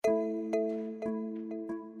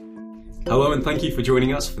Hello and thank you for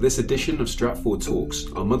joining us for this edition of Stratfor Talks,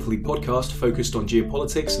 our monthly podcast focused on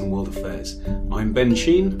geopolitics and world affairs. I'm Ben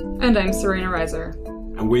Sheen. And I'm Serena Reiser.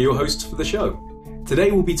 And we're your hosts for the show.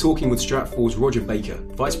 Today we'll be talking with Stratfor's Rodger Baker,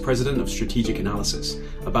 Vice President of Strategic Analysis,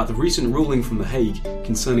 about the recent ruling from The Hague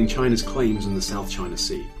concerning China's claims in the South China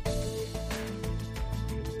Sea.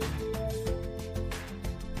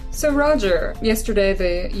 So Rodger, yesterday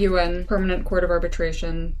the UN Permanent Court of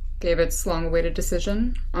Arbitration gave its long-awaited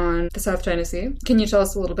decision on the South China Sea. Can you tell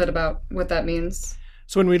us a little bit about what that means?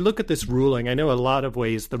 So when we look at this ruling, I know a lot of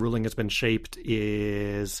ways the ruling has been shaped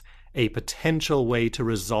is a potential way to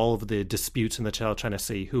resolve the disputes in the South China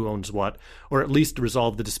Sea, who owns what, or at least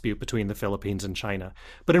resolve the dispute between the Philippines and China.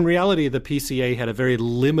 But in reality, the PCA had a very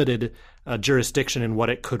limited jurisdiction in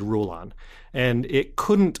what it could rule on, and it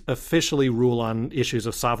couldn't officially rule on issues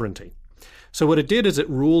of sovereignty. So what it did is it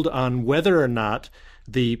ruled on whether or not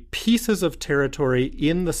the pieces of territory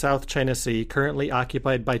in the South China Sea currently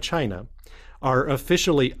occupied by China are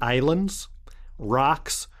officially islands,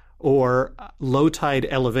 rocks, or low tide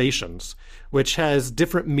elevations, which has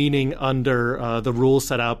different meaning under the rules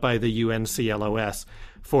set out by the UNCLOS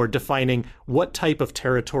for defining what type of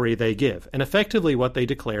territory they give. And effectively what they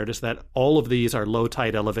declared is that all of these are low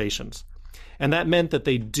tide elevations. And that meant that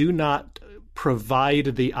they do not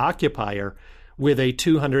provide the occupier with a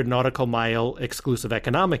 200 nautical mile exclusive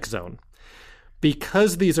economic zone.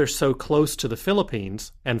 Because these are so close to the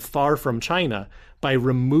Philippines and far from China, by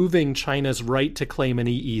removing China's right to claim an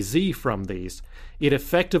EEZ from these, it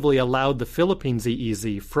effectively allowed the Philippines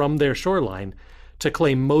EEZ from their shoreline to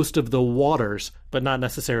claim most of the waters, but not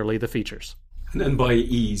necessarily the features. And by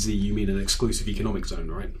EEZ, you mean an exclusive economic zone,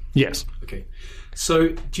 right? Yes. Okay. So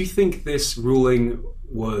do you think this ruling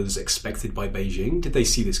was expected by Beijing? Did they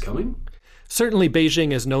see this coming? Certainly,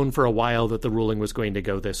 Beijing has known for a while that the ruling was going to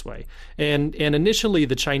go this way. And initially,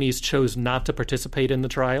 the Chinese chose not to participate in the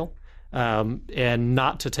trial and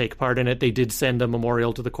not to take part in it. They did send a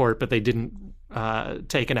memorial to the court, but they didn't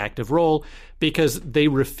take an active role because they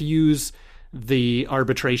refuse the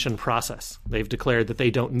arbitration process. They've declared that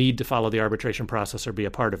they don't need to follow the arbitration process or be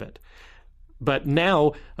a part of it. But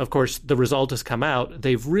now, of course, the result has come out.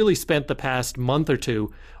 They've really spent the past month or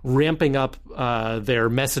two ramping up their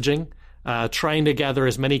messaging, trying to gather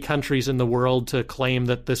as many countries in the world to claim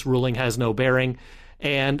that this ruling has no bearing.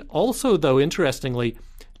 And also, though, interestingly,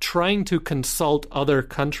 trying to consult other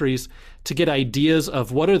countries to get ideas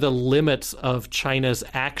of what are the limits of China's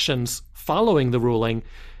actions following the ruling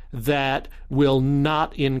that will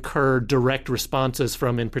not incur direct responses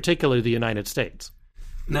from, in particular, the United States.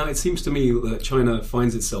 Now, it seems to me that China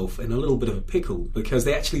finds itself in a little bit of a pickle because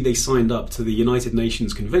they signed up to the United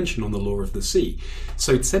Nations Convention on the Law of the Sea.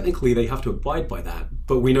 So technically they have to abide by that,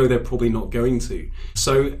 but we know they're probably not going to.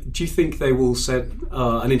 So do you think they will set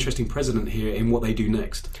an interesting precedent here in what they do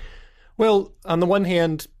next? Well, on the one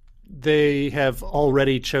hand, they have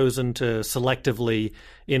already chosen to selectively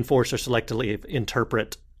enforce or selectively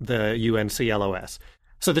interpret the UNCLOS.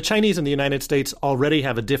 So the Chinese and the United States already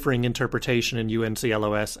have a differing interpretation in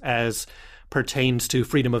UNCLOS as pertains to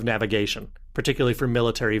freedom of navigation, particularly for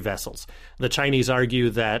military vessels. The Chinese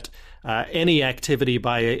argue that any activity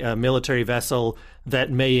by a military vessel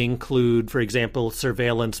that may include, for example,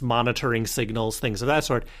 surveillance, monitoring signals, things of that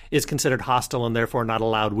sort, is considered hostile and therefore not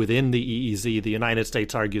allowed within the EEZ. The United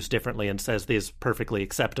States argues differently and says this is perfectly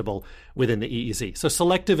acceptable within the EEZ. So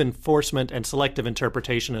selective enforcement and selective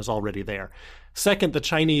interpretation is already there. Second, the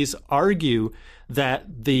Chinese argue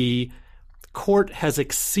that the court has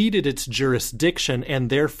exceeded its jurisdiction and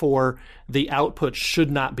therefore the output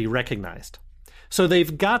should not be recognized. So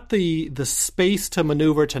they've got the space to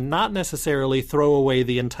maneuver to not necessarily throw away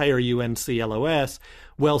the entire UNCLOS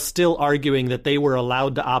while still arguing that they were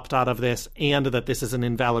allowed to opt out of this and that this is an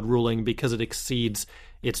invalid ruling because it exceeds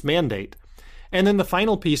its mandate. And then the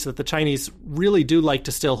final piece that the Chinese really do like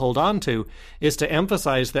to still hold on to is to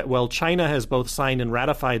emphasize that while China has both signed and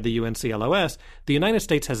ratified the UNCLOS, the United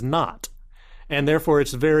States has not. And therefore,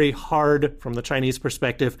 it's very hard, from the Chinese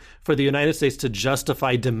perspective, for the United States to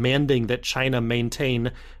justify demanding that China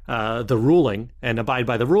maintain the ruling and abide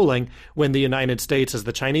by the ruling when the United States, as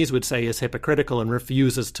the Chinese would say, is hypocritical and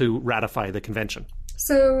refuses to ratify the convention.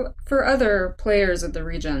 So for other players of the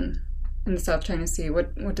region in the South China Sea,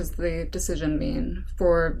 what does the decision mean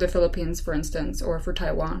for the Philippines, for instance, or for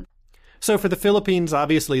Taiwan? So for the Philippines,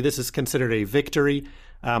 obviously, this is considered a victory.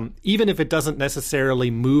 Even if it doesn't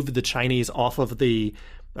necessarily move the Chinese off of the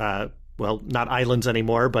well, not islands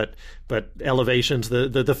anymore, but elevations,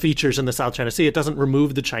 the features in the South China Sea. It doesn't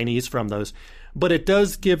remove the Chinese from those. But it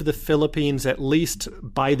does give the Philippines, at least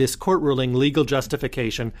by this court ruling, legal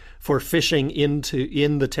justification for fishing in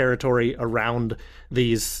the territory around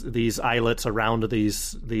these islets, around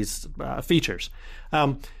these features.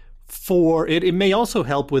 It may also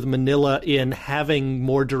help with Manila in having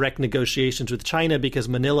more direct negotiations with China, because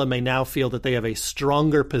Manila may now feel that they have a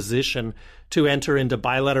stronger position to enter into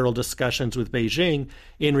bilateral discussions with Beijing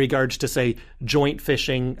in regards to, say, joint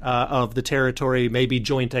fishing of the territory, maybe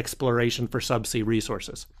joint exploration for subsea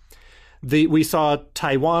resources. We saw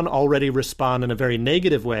Taiwan already respond in a very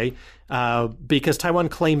negative way because Taiwan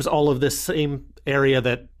claims all of this same area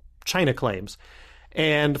that China claims.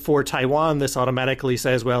 And for Taiwan, this automatically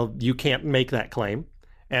says, well, you can't make that claim.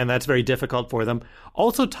 And that's very difficult for them.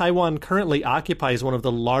 Also, Taiwan currently occupies one of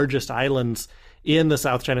the largest islands in the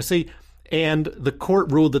South China Sea, and the court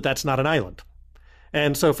ruled that that's not an island.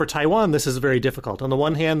 And so for Taiwan, this is very difficult. On the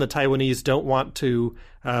one hand, the Taiwanese don't want to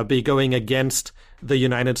be going against the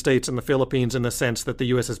United States and the Philippines in the sense that the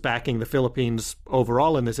U.S. is backing the Philippines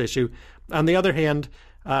overall in this issue. On the other hand,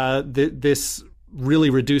 this really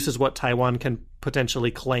reduces what Taiwan can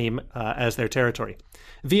potentially claim as their territory.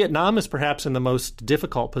 Vietnam is perhaps in the most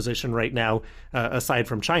difficult position right now, aside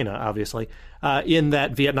from China, obviously, in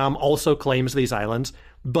that Vietnam also claims these islands,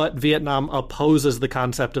 but Vietnam opposes the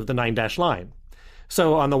concept of the 9-dash line.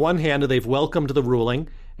 So on the one hand, they've welcomed the ruling,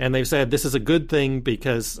 and they've said this is a good thing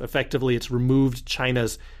because effectively it's removed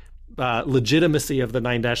China's legitimacy of the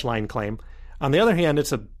 9-dash line claim. On the other hand,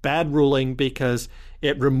 it's a bad ruling because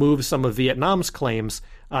it removes some of Vietnam's claims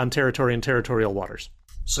on territory and territorial waters.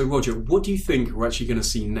 So, Rodger, what do you think we're actually going to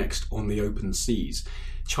see next on the open seas?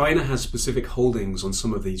 China has specific holdings on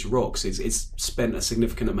some of these rocks. It's spent a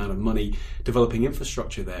significant amount of money developing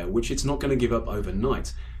infrastructure there, which it's not going to give up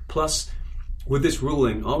overnight. Plus, with this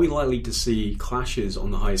ruling, are we likely to see clashes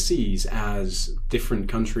on the high seas as different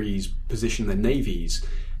countries position their navies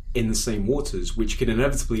in the same waters, which could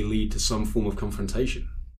inevitably lead to some form of confrontation?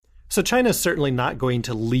 So China's certainly not going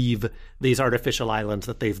to leave these artificial islands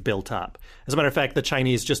that they've built up. As a matter of fact, the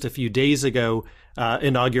Chinese just a few days ago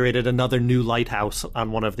inaugurated another new lighthouse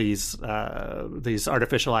on one of these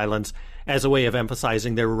artificial islands as a way of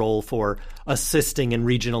emphasizing their role for assisting in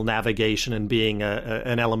regional navigation and being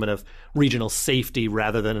an element of regional safety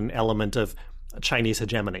rather than an element of Chinese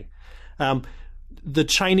hegemony. The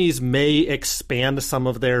Chinese may expand some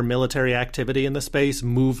of their military activity in the space,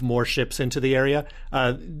 move more ships into the area.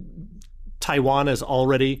 Taiwan has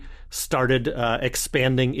already started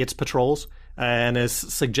expanding its patrols and has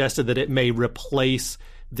suggested that it may replace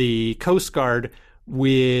the Coast Guard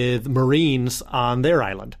with Marines on their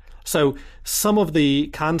island. So some of the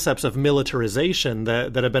concepts of militarization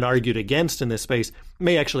that have been argued against in this space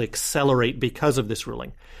may actually accelerate because of this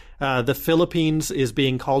ruling. The Philippines is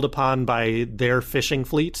being called upon by their fishing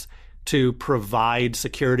fleets to provide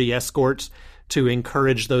security escorts to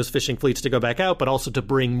encourage those fishing fleets to go back out, but also to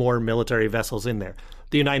bring more military vessels in there.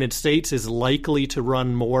 The United States is likely to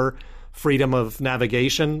run more freedom of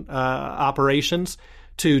navigation operations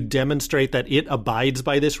to demonstrate that it abides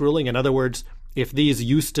by this ruling. In other words, if these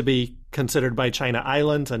used to be considered by China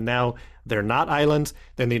islands and now they're not islands,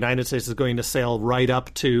 then the United States is going to sail right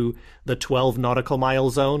up to the 12 nautical mile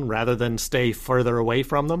zone rather than stay further away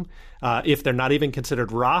from them. If they're not even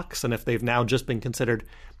considered rocks, and if they've now just been considered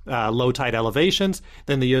low tide elevations,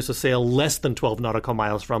 then the U.S. will sail less than 12 nautical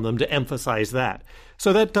miles from them to emphasize that.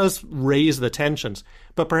 So that does raise the tensions.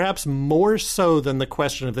 But perhaps more so than the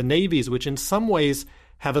question of the navies, which in some ways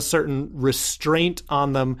have a certain restraint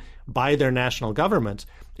on them by their national governments,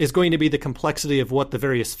 is going to be the complexity of what the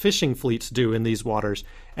various fishing fleets do in these waters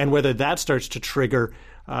and whether that starts to trigger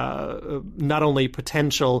not only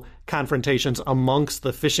potential confrontations amongst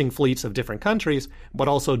the fishing fleets of different countries, but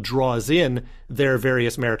also draws in their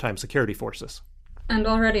various maritime security forces. And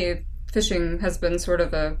already fishing has been sort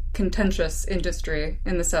of a contentious industry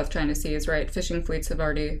in the South China Seas, right? Fishing fleets have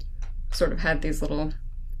already sort of had these little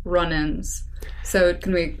run-ins. So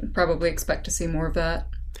can we probably expect to see more of that?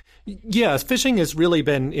 Yes, fishing has really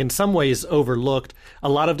been, in some ways, overlooked. A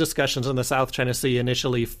lot of discussions in the South China Sea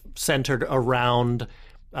initially centered around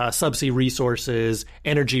subsea resources,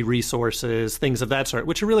 energy resources, things of that sort,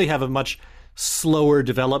 which really have a much slower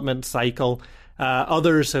development cycle.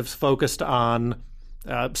 Others have focused on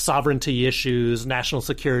sovereignty issues, national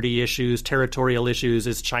security issues, territorial issues.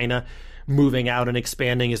 Is China moving out and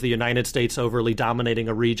expanding? Is the United States overly dominating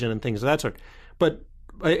a region and things of that sort? But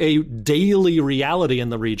a daily reality in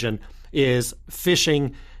the region is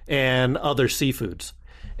fishing and other seafoods.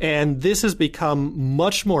 And this has become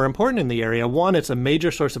much more important in the area. One, it's a major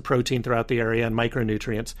source of protein throughout the area and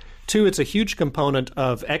micronutrients. Two, it's a huge component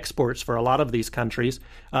of exports for a lot of these countries,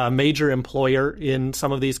 a major employer in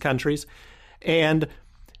some of these countries. And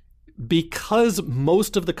because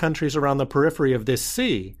most of the countries around the periphery of this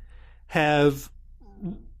sea have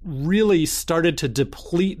really started to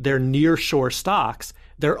deplete their nearshore stocks,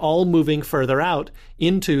 they're all moving further out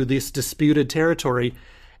into this disputed territory.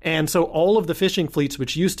 And so all of the fishing fleets,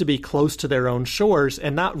 which used to be close to their own shores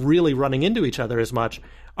and not really running into each other as much,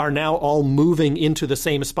 are now all moving into the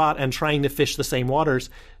same spot and trying to fish the same waters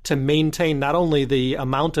to maintain not only the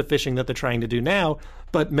amount of fishing that they're trying to do now,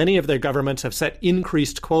 but many of their governments have set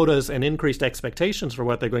increased quotas and increased expectations for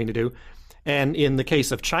what they're going to do. And in the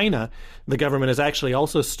case of China, the government has actually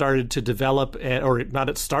also started to develop, or not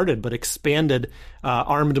it started, but expanded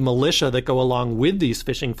armed militia that go along with these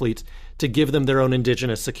fishing fleets to give them their own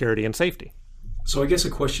indigenous security and safety. So I guess a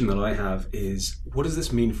question that I have is, what does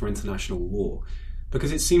this mean for international law?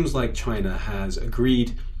 Because it seems like China has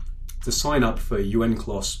agreed to sign up for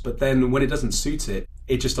UNCLOS, but then when it doesn't suit it,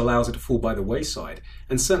 it just allows it to fall by the wayside.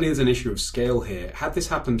 And certainly there's an issue of scale here. Had this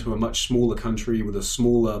happened to a much smaller country with a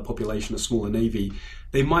smaller population, a smaller navy,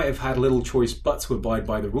 they might have had little choice but to abide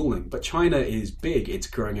by the ruling. But China is big. It's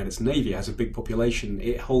growing at its navy. It has a big population.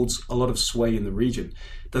 It holds a lot of sway in the region.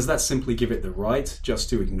 Does that simply give it the right just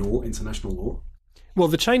to ignore international law? Well,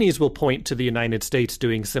 the Chinese will point to the United States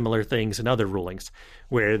doing similar things in other rulings,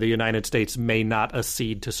 where the United States may not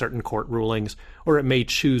accede to certain court rulings, or it may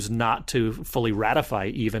choose not to fully ratify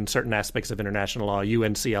even certain aspects of international law,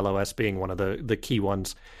 UNCLOS being one of the key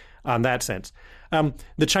ones on that sense.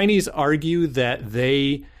 The Chinese argue that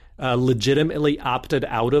they legitimately opted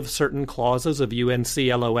out of certain clauses of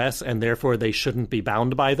UNCLOS, and therefore they shouldn't be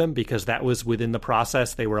bound by them because that was within the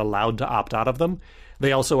process. They were allowed to opt out of them.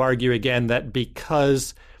 They also argue again that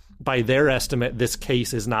because, by their estimate, this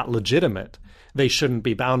case is not legitimate, they shouldn't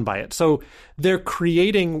be bound by it. So they're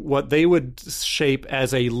creating what they would shape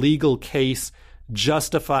as a legal case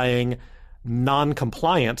justifying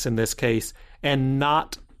non-compliance in this case, and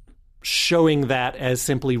not showing that as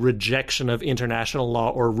simply rejection of international law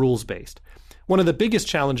or rules-based. One of the biggest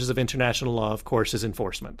challenges of international law, of course, is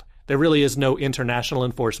enforcement. There really is no international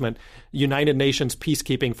enforcement. United Nations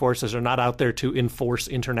peacekeeping forces are not out there to enforce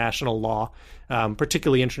international law,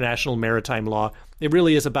 particularly international maritime law. It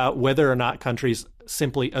really is about whether or not countries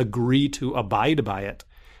simply agree to abide by it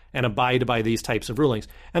and abide by these types of rulings.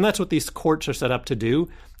 And that's what these courts are set up to do,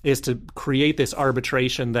 is to create this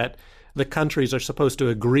arbitration that the countries are supposed to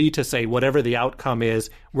agree to say whatever the outcome is,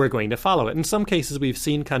 we're going to follow it. In some cases, we've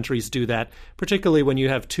seen countries do that, particularly when you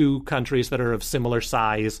have two countries that are of similar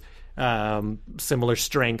size, similar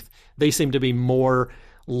strength. They seem to be more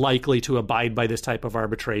likely to abide by this type of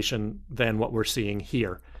arbitration than what we're seeing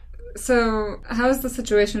here. So how is the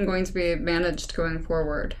situation going to be managed going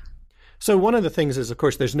forward? So one of the things is, of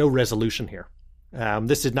course, there's no resolution here.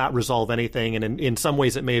 This did not resolve anything, and in some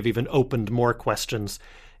ways it may have even opened more questions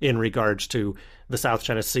in regards to the South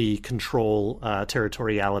China Sea control,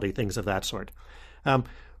 territoriality, things of that sort.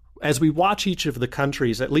 As we watch each of the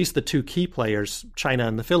countries, at least the two key players, China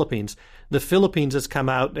and the Philippines has come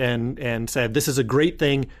out and said, this is a great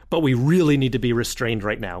thing, but we really need to be restrained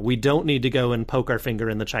right now. We don't need to go and poke our finger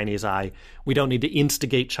in the Chinese eye. We don't need to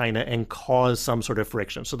instigate China and cause some sort of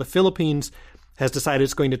friction. So the Philippines has decided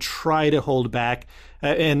it's going to try to hold back,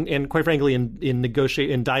 and quite frankly,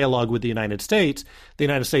 in dialogue with the United States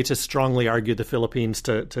has strongly argued the Philippines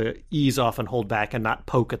to ease off and hold back and not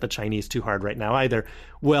poke at the Chinese too hard right now either.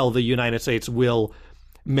 Well, the United States will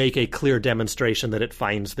make a clear demonstration that it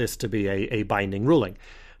finds this to be a binding ruling.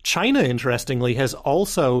 China, interestingly, has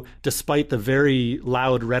also, despite the very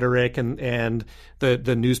loud rhetoric and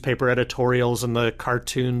the newspaper editorials and the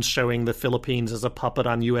cartoons showing the Philippines as a puppet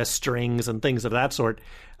on U.S. strings and things of that sort,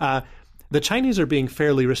 the Chinese are being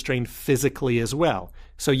fairly restrained physically as well.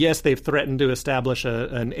 So yes, they've threatened to establish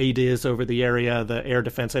an ADIZ over the area, the Air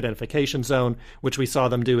Defense Identification Zone, which we saw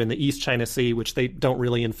them do in the East China Sea, which they don't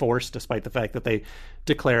really enforce, despite the fact that they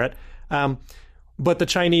declare it. But the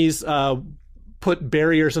Chinese put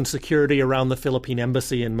barriers and security around the Philippine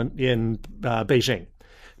embassy in Beijing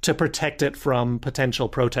to protect it from potential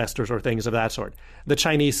protesters or things of that sort. The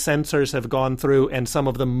Chinese censors have gone through, and some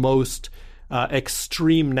of the most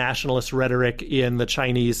extreme nationalist rhetoric in the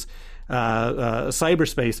Chinese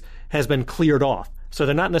cyberspace has been cleared off. So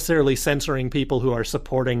they're not necessarily censoring people who are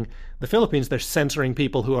supporting the Philippines. They're censoring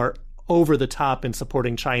people who are over the top in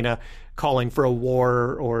supporting China, calling for a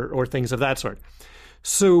war or things of that sort.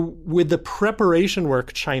 So with the preparation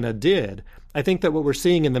work China did, I think that what we're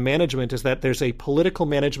seeing in the management is that there's a political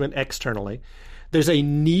management externally. there's a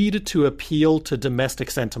need to appeal to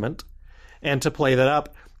domestic sentiment and to play that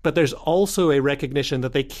up. But there's also a recognition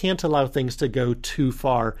that they can't allow things to go too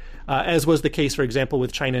far, as was the case, for example,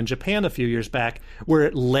 with China and Japan a few years back, where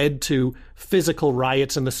it led to physical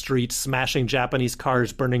riots in the streets, smashing Japanese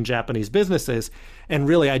cars, burning Japanese businesses. And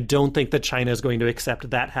really, I don't think that China is going to accept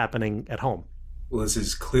that happening at home. Well, this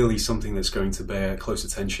is clearly something that's going to bear close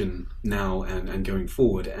attention now and going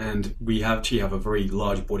forward. And we actually have a very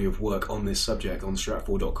large body of work on this subject on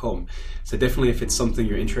Stratfor.com. So definitely, if it's something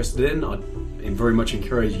you're interested in, I'd very much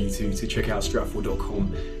encourage you to check out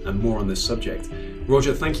Stratfor.com and more on this subject.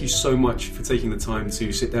 Rodger, thank you so much for taking the time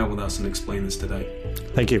to sit down with us and explain this today.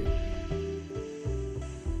 Thank you.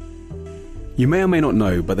 You may or may not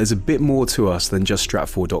know, but there's a bit more to us than just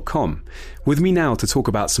Stratfor.com. With me now to talk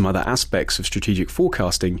about some other aspects of strategic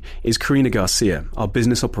forecasting is Karina Garcia, our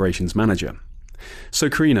Business Operations Manager. So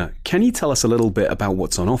Karina, can you tell us a little bit about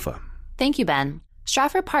what's on offer? Thank you, Ben.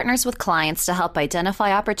 Stratfor partners with clients to help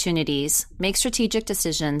identify opportunities, make strategic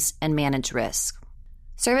decisions, and manage risk.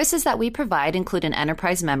 Services that we provide include an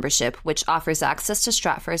enterprise membership, which offers access to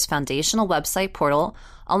Stratfor's foundational website portal,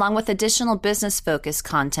 along with additional business-focused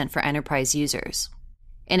content for enterprise users.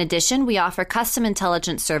 In addition, we offer custom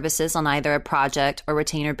intelligence services on either a project or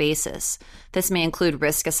retainer basis. This may include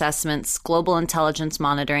risk assessments, global intelligence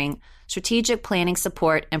monitoring, strategic planning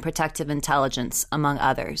support, and protective intelligence, among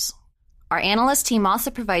others. Our analyst team also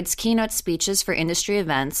provides keynote speeches for industry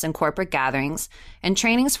events and corporate gatherings, and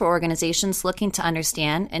trainings for organizations looking to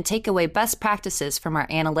understand and take away best practices from our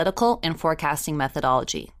analytical and forecasting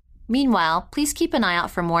methodology. Meanwhile, please keep an eye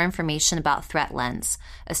out for more information about Threat Lens,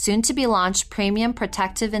 a soon-to-be-launched premium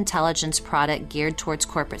protective intelligence product geared towards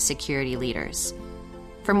corporate security leaders.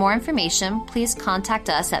 For more information, please contact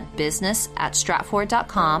us at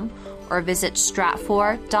business@stratfor.com or visit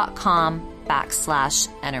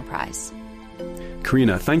stratfor.com/enterprise.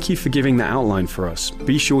 Karina, thank you for giving that outline for us.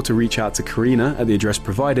 Be sure to reach out to Karina at the address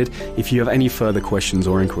provided if you have any further questions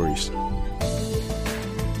or inquiries.